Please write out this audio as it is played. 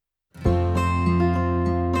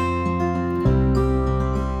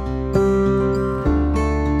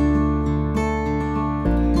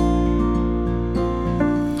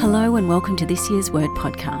welcome to this year's Word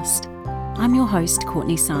podcast. I'm your host,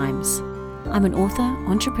 Courtney Symes. I'm an author,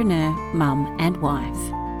 entrepreneur, mum and wife.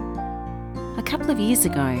 A couple of years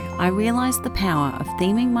ago, I realised the power of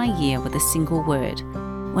theming my year with a single word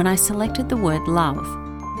when I selected the word love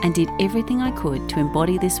and did everything I could to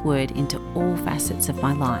embody this word into all facets of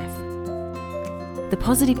my life. The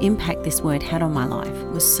positive impact this word had on my life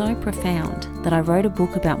was so profound that I wrote a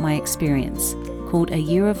book about my experience called A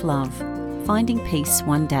Year of Love, Finding Peace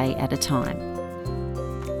One Day at a Time.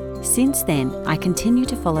 Since then, I continue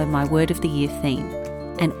to follow my Word of the Year theme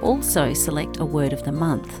and also select a Word of the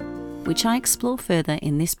Month, which I explore further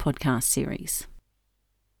in this podcast series.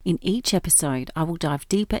 In each episode, I will dive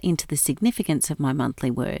deeper into the significance of my monthly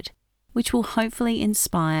word, which will hopefully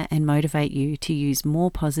inspire and motivate you to use more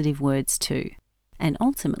positive words too, and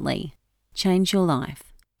ultimately, change your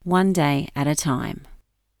life, one day at a time.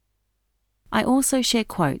 I also share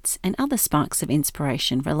quotes and other sparks of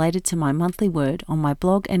inspiration related to my monthly word on my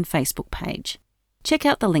blog and Facebook page. Check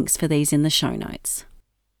out the links for these in the show notes.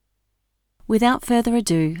 Without further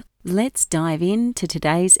ado, let's dive into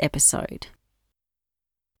today's episode.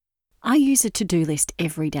 I use a to-do list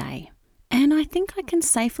every day, and I think I can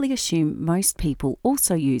safely assume most people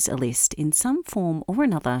also use a list in some form or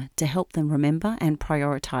another to help them remember and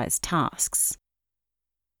prioritise tasks.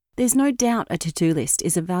 There's no doubt a to-do list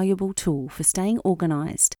is a valuable tool for staying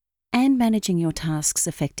organised and managing your tasks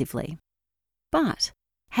effectively. But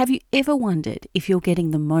have you ever wondered if you're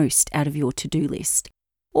getting the most out of your to-do list,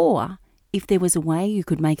 or if there was a way you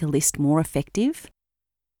could make a list more effective?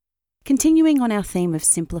 Continuing on our theme of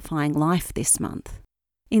simplifying life this month,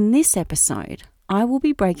 in this episode, I will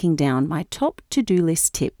be breaking down my top to-do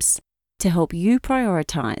list tips to help you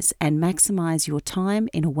prioritise and maximise your time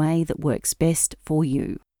in a way that works best for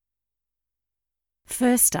you.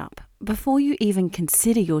 First up, before you even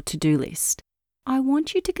consider your to-do list, I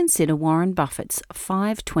want you to consider Warren Buffett's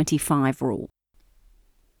 5-25 rule.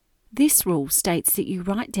 This rule states that you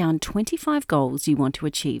write down 25 goals you want to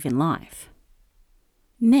achieve in life.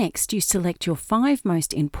 Next, you select your 5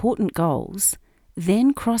 most important goals,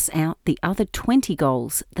 then cross out the other 20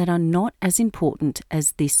 goals that are not as important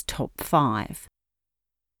as this top 5.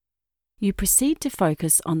 You proceed to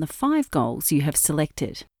focus on the 5 goals you have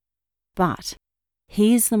selected. But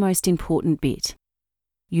here's the most important bit.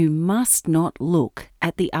 You must not look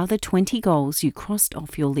at the other 20 goals you crossed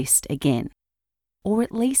off your list again, or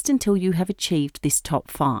at least until you have achieved this top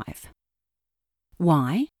 5.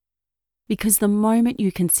 Why? Because the moment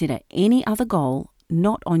you consider any other goal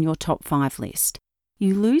not on your top 5 list,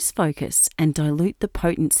 you lose focus and dilute the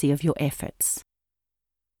potency of your efforts.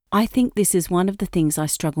 I think this is one of the things I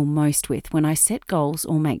struggle most with when I set goals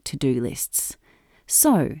or make to-do lists.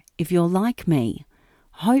 So, if you're like me,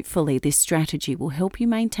 hopefully this strategy will help you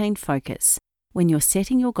maintain focus when you're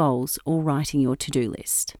setting your goals or writing your to-do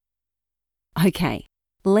list. Okay,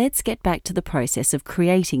 let's get back to the process of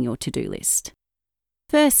creating your to-do list.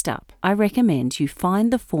 First up, I recommend you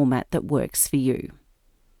find the format that works for you.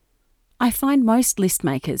 I find most list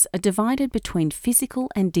makers are divided between physical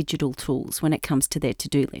and digital tools when it comes to their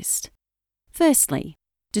to-do list. Firstly,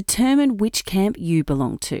 determine which camp you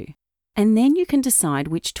belong to, and then you can decide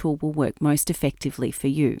which tool will work most effectively for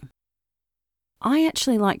you. I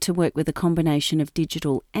actually like to work with a combination of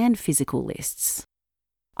digital and physical lists.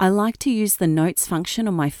 I like to use the notes function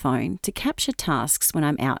on my phone to capture tasks when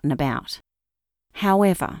I'm out and about.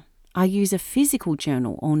 However, I use a physical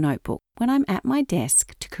journal or notebook when I'm at my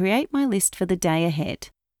desk to create my list for the day ahead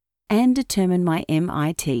and determine my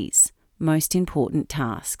MITs, most important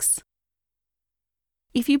tasks.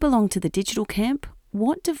 If you belong to the digital camp,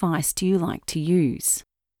 what device do you like to use?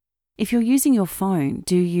 If you're using your phone,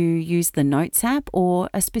 do you use the Notes app or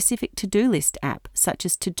a specific to-do list app such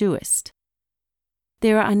as Todoist?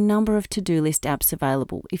 There are a number of to-do list apps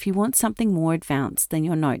available if you want something more advanced than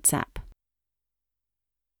your Notes app.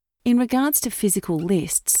 In regards to physical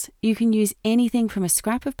lists, you can use anything from a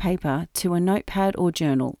scrap of paper to a notepad or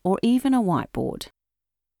journal or even a whiteboard.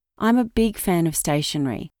 I'm a big fan of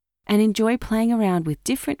stationery and enjoy playing around with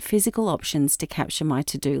different physical options to capture my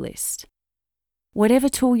to-do list. Whatever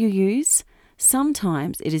tool you use,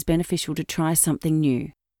 sometimes it is beneficial to try something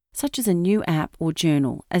new, such as a new app or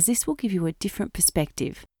journal, as this will give you a different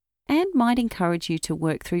perspective and might encourage you to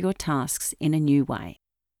work through your tasks in a new way.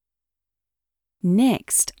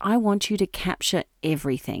 Next, I want you to capture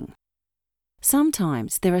everything.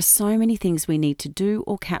 Sometimes there are so many things we need to do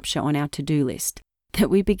or capture on our to-do list that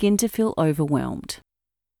we begin to feel overwhelmed.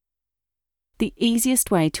 The easiest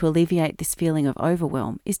way to alleviate this feeling of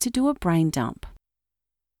overwhelm is to do a brain dump.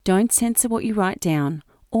 Don't censor what you write down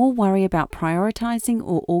or worry about prioritising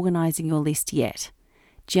or organising your list yet.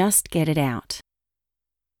 just get it out.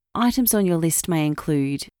 Items on your list may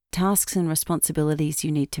include tasks and responsibilities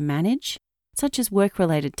you need to manage, such as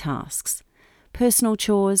work-related tasks, personal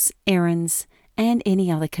chores, errands, and any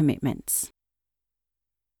other commitments.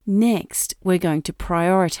 Next, we're going to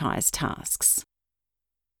prioritise tasks.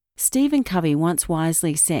 Stephen Covey once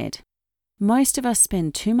wisely said, "Most of us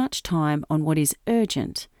spend too much time on what is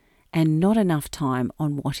urgent and not enough time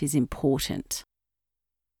on what is important."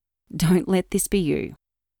 Don't let this be you.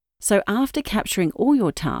 So after capturing all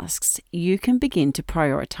your tasks, you can begin to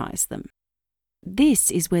prioritise them.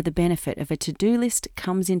 This is where the benefit of a to-do list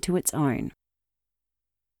comes into its own.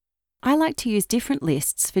 I like to use different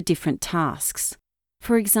lists for different tasks.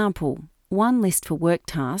 For example, one list for work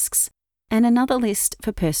tasks and another list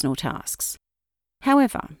for personal tasks.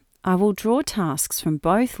 However, I will draw tasks from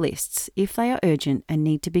both lists if they are urgent and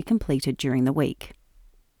need to be completed during the week.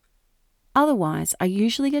 Otherwise, I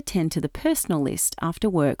usually attend to the personal list after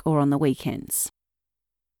work or on the weekends.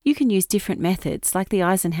 You can use different methods like the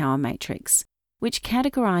Eisenhower matrix, which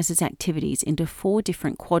categorises activities into 4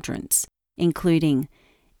 different quadrants, including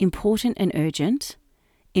important and urgent,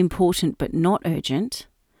 important but not urgent,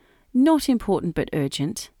 not important but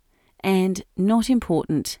urgent, and not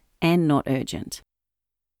important and not urgent.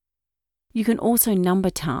 You can also number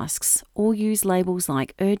tasks or use labels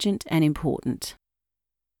like urgent and important.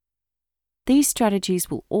 These strategies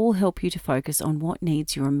will all help you to focus on what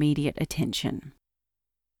needs your immediate attention.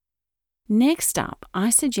 Next up, I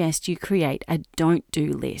suggest you create a don't do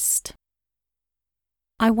list.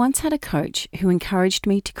 I once had a coach who encouraged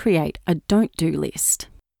me to create a don't do list.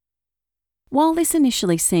 While this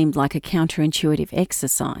initially seemed like a counterintuitive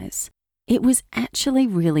exercise, it was actually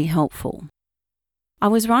really helpful. I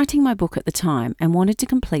was writing my book at the time and wanted to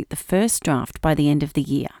complete the first draft by the end of the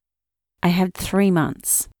year. I had 3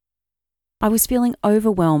 months. I was feeling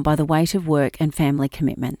overwhelmed by the weight of work and family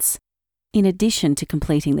commitments, in addition to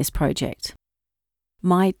completing this project.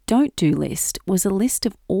 My don't do list was a list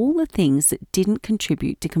of all the things that didn't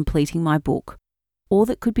contribute to completing my book, or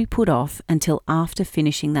that could be put off until after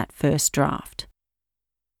finishing that first draft.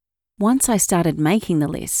 Once I started making the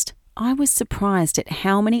list, I was surprised at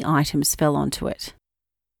how many items fell onto it.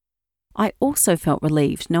 I also felt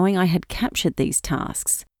relieved knowing I had captured these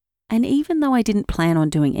tasks, and even though I didn't plan on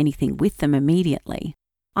doing anything with them immediately,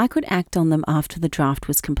 I could act on them after the draft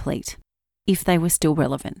was complete, if they were still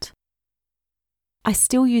relevant. I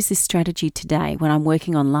still use this strategy today when I'm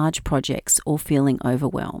working on large projects or feeling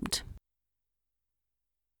overwhelmed.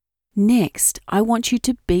 Next, I want you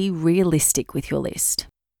to be realistic with your list.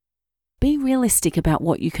 Be realistic about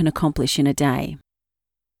what you can accomplish in a day.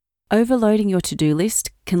 Overloading your to-do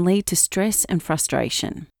list can lead to stress and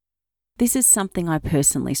frustration. This is something I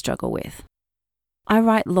personally struggle with. I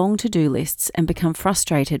write long to-do lists and become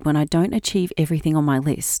frustrated when I don't achieve everything on my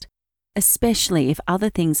list, especially if other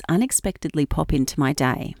things unexpectedly pop into my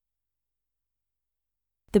day.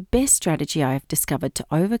 The best strategy I have discovered to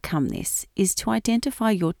overcome this is to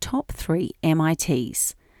identify your top 3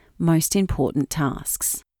 MITs, most important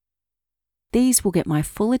tasks. These will get my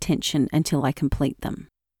full attention until I complete them.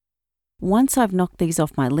 Once I've knocked these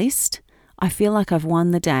off my list, I feel like I've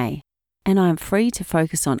won the day, and I am free to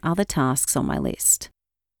focus on other tasks on my list.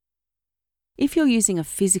 If you're using a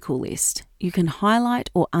physical list, you can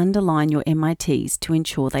highlight or underline your MITs to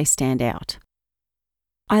ensure they stand out.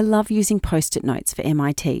 I love using post-it notes for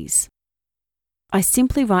MITs. I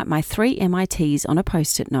simply write my 3 MITs on a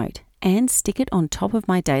post-it note and stick it on top of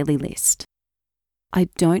my daily list. I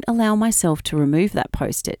don't allow myself to remove that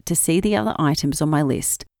post-it to see the other items on my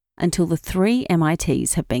list until the 3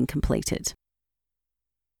 MITs have been completed.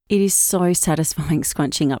 It is so satisfying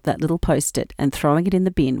scrunching up that little post-it and throwing it in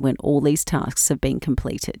the bin when all these tasks have been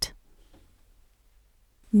completed.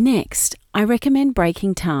 Next, I recommend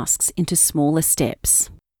breaking tasks into smaller steps.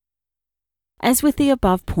 As with the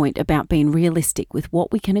above point about being realistic with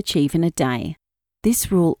what we can achieve in a day,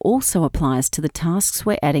 this rule also applies to the tasks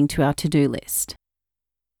we're adding to our to-do list.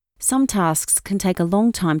 Some tasks can take a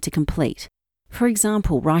long time to complete, for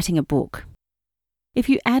example, writing a book. If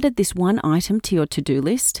you added this one item to your to-do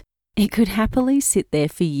list, it could happily sit there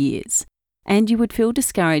for years, and you would feel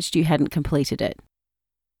discouraged you hadn't completed it.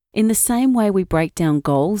 In the same way we break down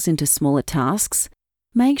goals into smaller tasks,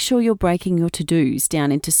 make sure you're breaking your to-dos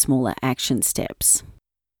down into smaller action steps.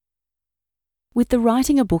 With the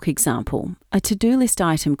writing a book example, a to-do list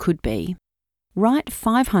item could be: write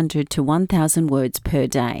 500 to 1,000 words per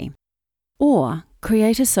day, or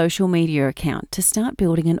create a social media account to start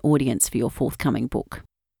building an audience for your forthcoming book.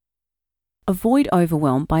 Avoid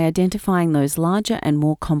overwhelm by identifying those larger and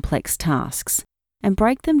more complex tasks and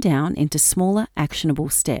break them down into smaller, actionable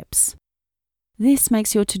steps. This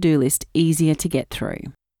makes your to-do list easier to get through.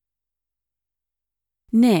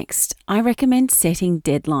 Next, I recommend setting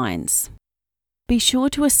deadlines. Be sure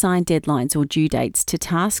to assign deadlines or due dates to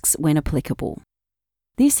tasks when applicable.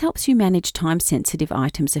 This helps you manage time-sensitive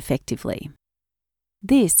items effectively.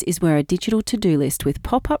 This is where a digital to-do list with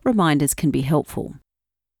pop-up reminders can be helpful.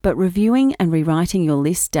 But reviewing and rewriting your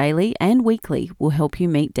list daily and weekly will help you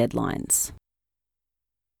meet deadlines.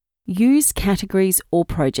 Use categories or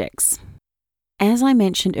projects. As I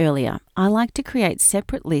mentioned earlier, I like to create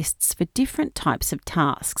separate lists for different types of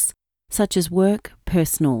tasks, such as work,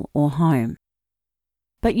 personal, or home.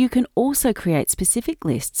 But you can also create specific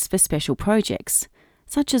lists for special projects,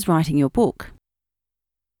 such as writing your book.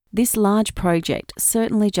 This large project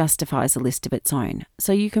certainly justifies a list of its own,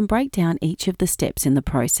 so you can break down each of the steps in the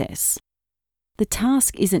process. The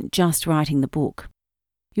task isn't just writing the book.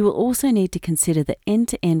 You will also need to consider the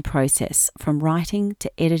end-to-end process from writing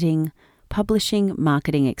to editing, publishing,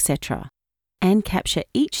 marketing, etc., and capture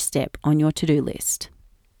each step on your to-do list.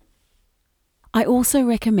 I also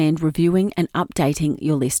recommend reviewing and updating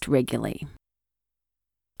your list regularly.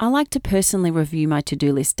 I like to personally review my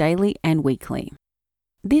to-do list daily and weekly.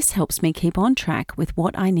 This helps me keep on track with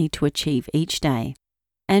what I need to achieve each day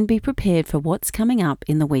and be prepared for what's coming up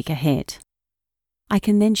in the week ahead. I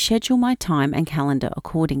can then schedule my time and calendar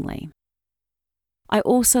accordingly. I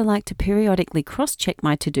also like to periodically cross-check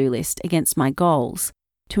my to-do list against my goals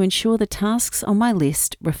to ensure the tasks on my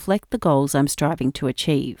list reflect the goals I'm striving to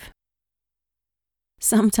achieve.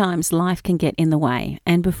 Sometimes life can get in the way,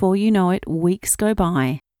 and before you know it, weeks go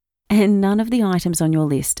by, and none of the items on your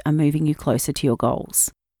list are moving you closer to your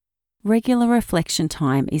goals. Regular reflection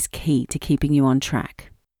time is key to keeping you on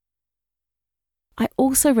track. I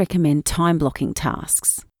also recommend time blocking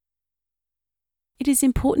tasks. It is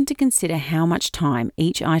important to consider how much time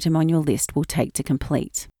each item on your list will take to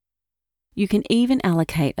complete. You can even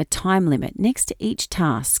allocate a time limit next to each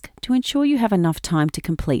task to ensure you have enough time to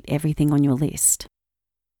complete everything on your list.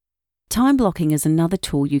 Time blocking is another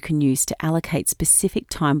tool you can use to allocate specific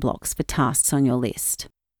time blocks for tasks on your list.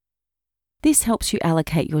 This helps you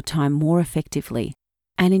allocate your time more effectively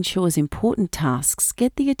and ensures important tasks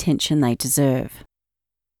get the attention they deserve.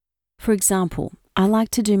 For example, I like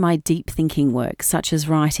to do my deep thinking work, such as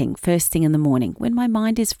writing, first thing in the morning when my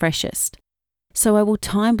mind is freshest, so I will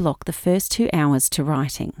time block the first 2 hours to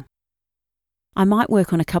writing. I might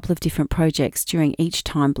work on a couple of different projects during each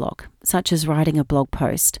time block, such as writing a blog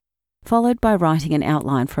post, followed by writing an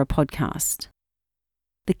outline for a podcast.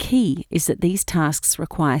 The key is that these tasks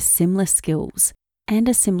require similar skills and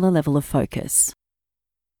a similar level of focus.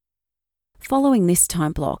 Following this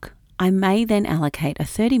time block, I may then allocate a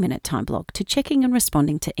 30-minute time block to checking and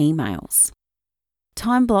responding to emails.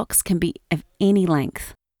 Time blocks can be of any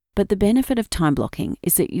length, but the benefit of time blocking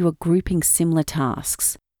is that you are grouping similar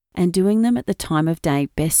tasks and doing them at the time of day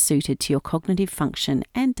best suited to your cognitive function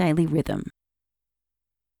and daily rhythm.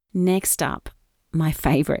 Next up, my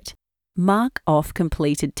favourite, mark off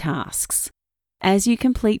completed tasks. As you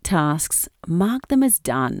complete tasks, mark them as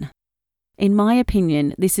done. In my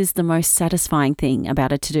opinion, this is the most satisfying thing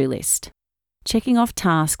about a to-do list. Checking off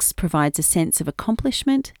tasks provides a sense of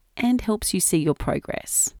accomplishment and helps you see your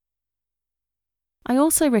progress. I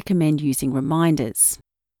also recommend using reminders.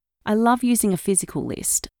 I love using a physical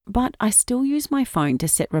list, but I still use my phone to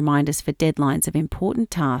set reminders for deadlines of important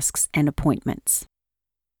tasks and appointments.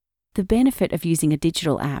 The benefit of using a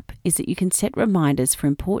digital app is that you can set reminders for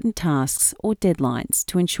important tasks or deadlines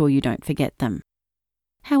to ensure you don't forget them.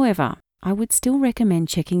 However, I would still recommend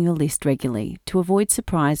checking your list regularly to avoid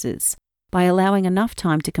surprises by allowing enough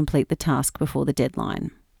time to complete the task before the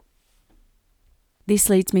deadline. This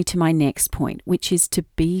leads me to my next point, which is to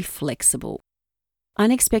be flexible.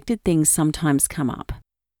 Unexpected things sometimes come up.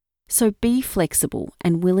 So be flexible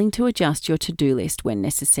and willing to adjust your to-do list when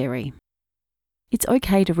necessary. It's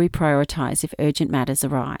okay to reprioritise if urgent matters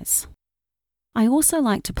arise. I also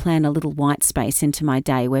like to plan a little white space into my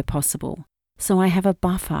day where possible, so I have a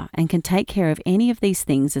buffer and can take care of any of these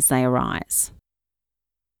things as they arise.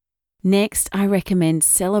 Next, I recommend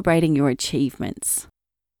celebrating your achievements.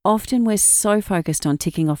 Often we're so focused on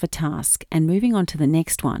ticking off a task and moving on to the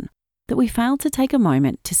next one that we fail to take a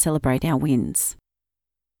moment to celebrate our wins.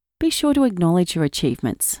 Be sure to acknowledge your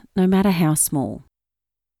achievements, no matter how small.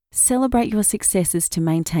 Celebrate your successes to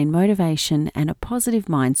maintain motivation and a positive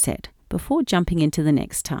mindset before jumping into the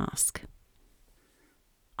next task.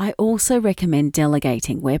 I also recommend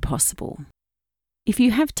delegating where possible. If you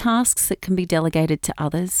have tasks that can be delegated to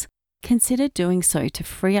others, consider doing so to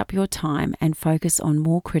free up your time and focus on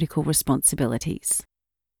more critical responsibilities.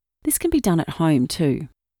 This can be done at home too.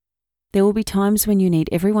 There will be times when you need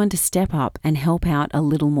everyone to step up and help out a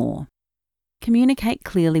little more. Communicate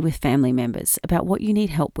clearly with family members about what you need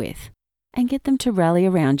help with and get them to rally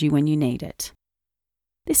around you when you need it.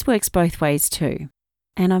 This works both ways too,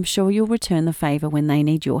 and I'm sure you'll return the favour when they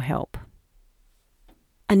need your help.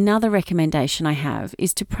 Another recommendation I have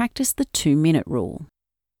is to practice the 2-minute rule.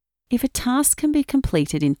 If a task can be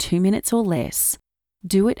completed in 2 minutes or less,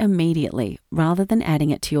 do it immediately rather than adding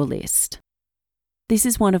it to your list. This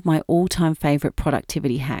is one of my all-time favourite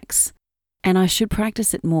productivity hacks, and I should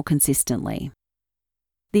practice it more consistently.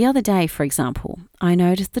 The other day, for example, I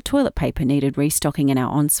noticed the toilet paper needed restocking in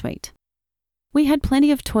our ensuite. We had plenty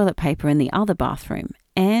of toilet paper in the other bathroom,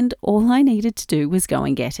 and all I needed to do was go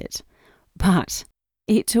and get it. But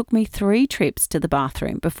it took me 3 trips to the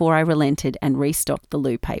bathroom before I relented and restocked the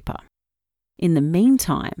loo paper. In the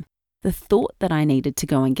meantime, the thought that I needed to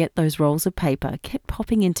go and get those rolls of paper kept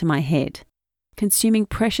popping into my head, consuming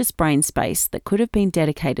precious brain space that could have been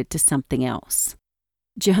dedicated to something else.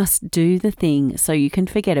 Just do the thing so you can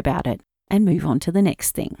forget about it and move on to the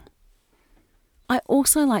next thing. I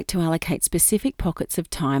also like to allocate specific pockets of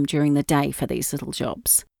time during the day for these little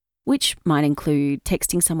jobs, which might include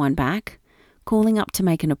texting someone back, calling up to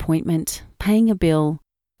make an appointment, paying a bill,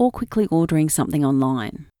 or quickly ordering something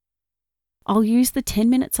online. I'll use the 10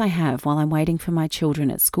 minutes I have while I'm waiting for my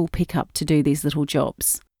children at school pickup to do these little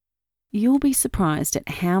jobs. You'll be surprised at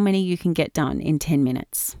how many you can get done in 10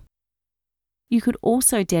 minutes. You could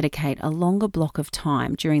also dedicate a longer block of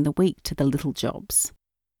time during the week to the little jobs.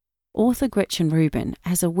 Author Gretchen Rubin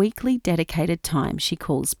has a weekly dedicated time she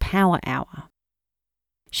calls Power Hour.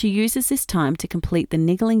 She uses this time to complete the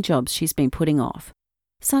niggling jobs she's been putting off,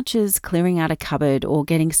 such as clearing out a cupboard or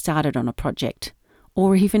getting started on a project,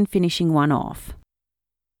 or even finishing one off.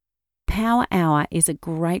 Power Hour is a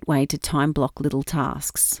great way to time block little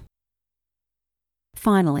tasks.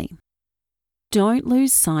 Finally, don't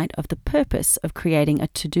lose sight of the purpose of creating a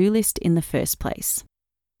to-do list in the first place,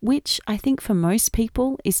 which I think for most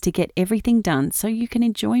people is to get everything done so you can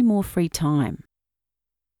enjoy more free time.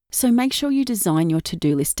 So make sure you design your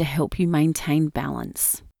to-do list to help you maintain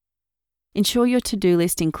balance. Ensure your to-do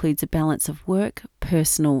list includes a balance of work,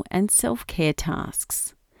 personal, and self-care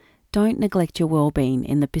tasks. Don't neglect your well-being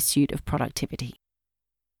in the pursuit of productivity.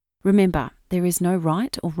 Remember, there is no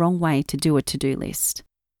right or wrong way to do a to-do list.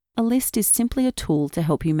 A list is simply a tool to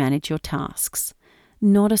help you manage your tasks,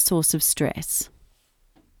 not a source of stress.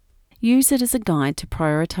 Use it as a guide to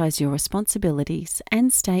prioritise your responsibilities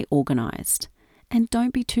and stay organised. And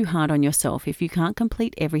don't be too hard on yourself if you can't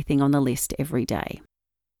complete everything on the list every day.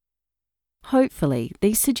 Hopefully,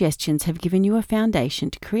 these suggestions have given you a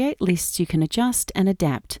foundation to create lists you can adjust and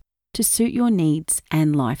adapt to suit your needs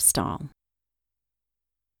and lifestyle.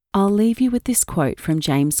 I'll leave you with this quote from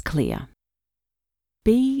James Clear.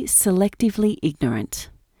 Be selectively ignorant.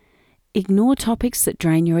 Ignore topics that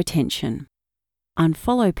drain your attention.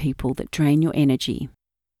 Unfollow people that drain your energy.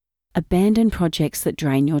 Abandon projects that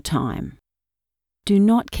drain your time. Do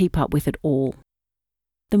not keep up with it all.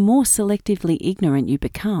 The more selectively ignorant you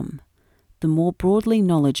become, the more broadly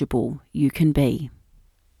knowledgeable you can be.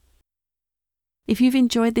 If you've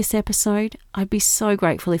enjoyed this episode, I'd be so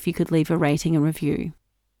grateful if you could leave a rating and review.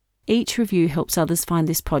 Each review helps others find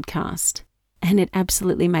this podcast, and it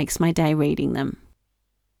absolutely makes my day reading them.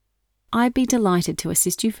 I'd be delighted to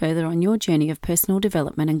assist you further on your journey of personal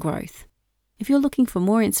development and growth. If you're looking for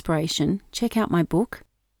more inspiration, check out my book,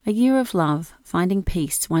 A Year of Love, Finding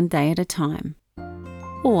Peace One Day at a Time.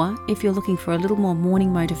 Or, if you're looking for a little more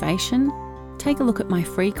morning motivation, take a look at my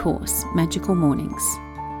free course, Magical Mornings.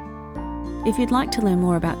 If you'd like to learn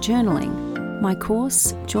more about journaling, my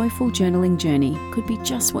course, Joyful Journaling Journey, could be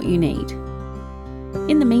just what you need.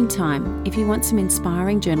 In the meantime, if you want some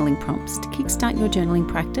inspiring journaling prompts to kickstart your journaling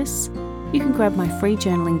practice, you can grab my free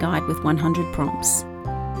journaling guide with 100 prompts.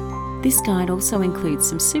 This guide also includes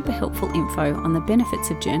some super helpful info on the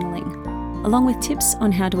benefits of journaling, along with tips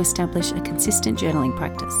on how to establish a consistent journaling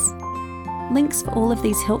practice. Links for all of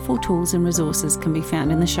these helpful tools and resources can be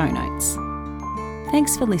found in the show notes.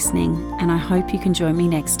 Thanks for listening, and I hope you can join me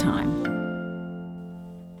next time.